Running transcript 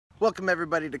Welcome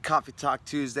everybody to Coffee Talk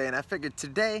Tuesday, and I figured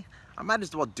today I might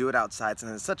as well do it outside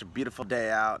since it's such a beautiful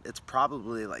day out. It's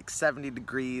probably like 70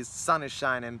 degrees, sun is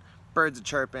shining, birds are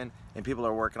chirping, and people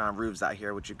are working on roofs out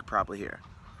here, which you could probably hear.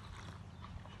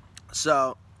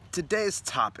 So today's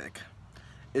topic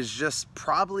is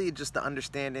probably just the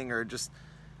understanding or just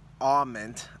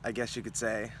awement, I guess you could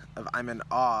say, of I'm in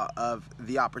awe of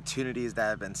the opportunities that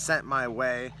have been sent my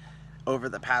way over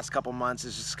the past couple months.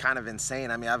 Is just kind of insane.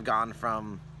 I mean, I've gone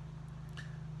from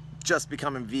just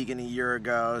becoming vegan a year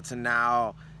ago to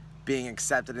now being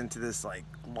accepted into this like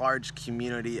large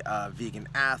community of vegan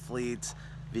athletes,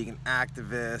 vegan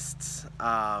activists,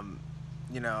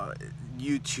 you know,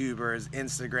 YouTubers,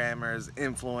 Instagrammers,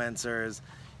 influencers.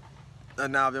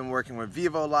 And now I've been working with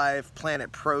Vivo Life,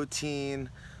 Planet Protein.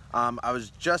 I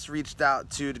was just reached out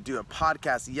to do a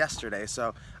podcast yesterday.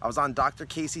 So I was on Dr.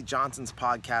 Kasey Johnson's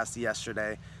podcast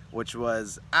yesterday, which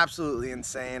was absolutely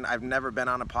insane. I've never been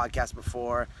on a podcast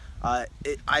before.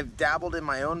 I've dabbled in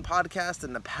my own podcast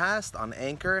in the past on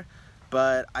Anchor,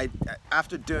 but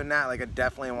after doing that, like, I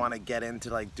definitely want to get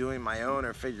into like doing my own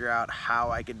or figure out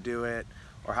how I could do it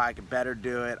or how I could better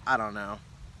do it. I don't know.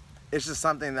 It's just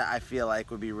something that I feel like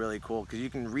would be really cool because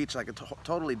you can reach like a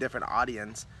totally different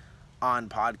audience on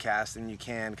podcasts than you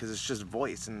can because it's just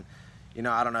voice. And you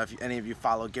know, I don't know if any of you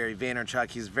follow Gary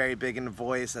Vaynerchuk. He's very big into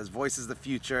voice, as voice is the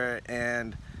future,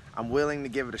 and I'm willing to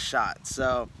give it a shot.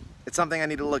 So it's something I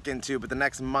need to look into, but the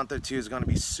next month or two is going to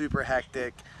be super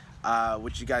hectic,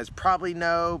 which you guys probably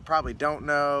know, probably don't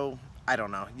know. I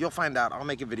don't know. You'll find out. I'll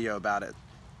make a video about it.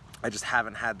 I just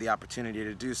haven't had the opportunity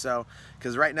to do so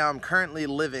because right now I'm currently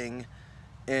living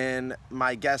in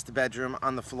my guest bedroom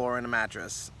on the floor in a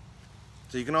mattress.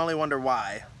 So you can only wonder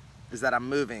why. Is that I'm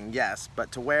moving, yes,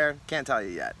 but to where, can't tell you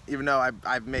yet. Even though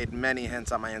I've made many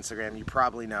hints on my Instagram, you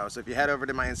probably know. So if you head over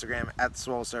to my Instagram,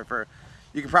 @SwolSurfer,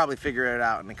 you can probably figure it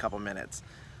out in a couple minutes.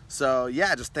 So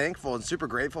yeah, just thankful and super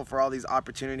grateful for all these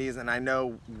opportunities, and I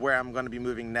know where I'm gonna be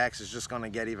moving next is just gonna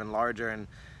get even larger. And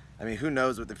I mean, who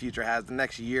knows what the future has. The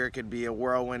next year could be a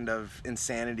whirlwind of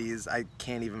insanities I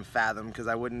can't even fathom because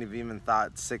I wouldn't have even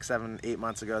thought 6, 7, 8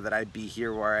 months ago that I'd be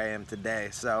here where I am today.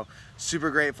 So super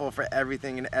grateful for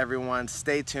everything and everyone.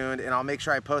 Stay tuned, and I'll make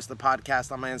sure I post the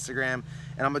podcast on my Instagram,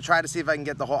 and I'm gonna try to see if I can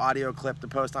get the whole audio clip to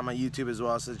post on my YouTube as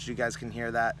well so that you guys can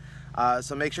hear that.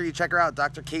 So make sure you check her out.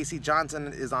 Dr. Kasey Johnson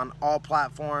is on all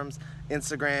platforms,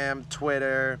 Instagram,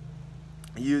 Twitter,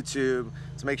 YouTube.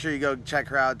 So make sure you go check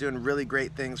her out, doing really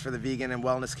great things for the vegan and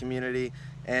wellness community.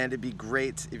 And it'd be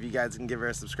great if you guys can give her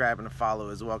a subscribe and a follow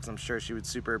as well, because I'm sure she would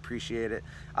super appreciate it.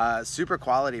 Super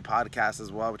quality podcast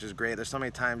as well, which is great. There's so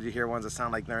many times you hear ones that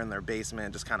sound like they're in their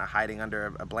basement just kind of hiding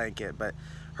under a blanket, but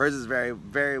hers is very,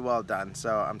 very well done.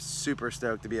 So I'm super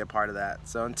stoked to be a part of that.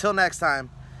 So until next time,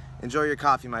 enjoy your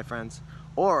coffee, my friends.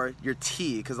 Or your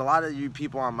tea, because a lot of you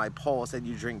people on my poll said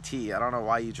you drink tea. I don't know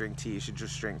why you drink tea. You should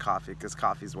just drink coffee, because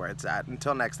coffee's where it's at.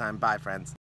 Until next time, bye, friends.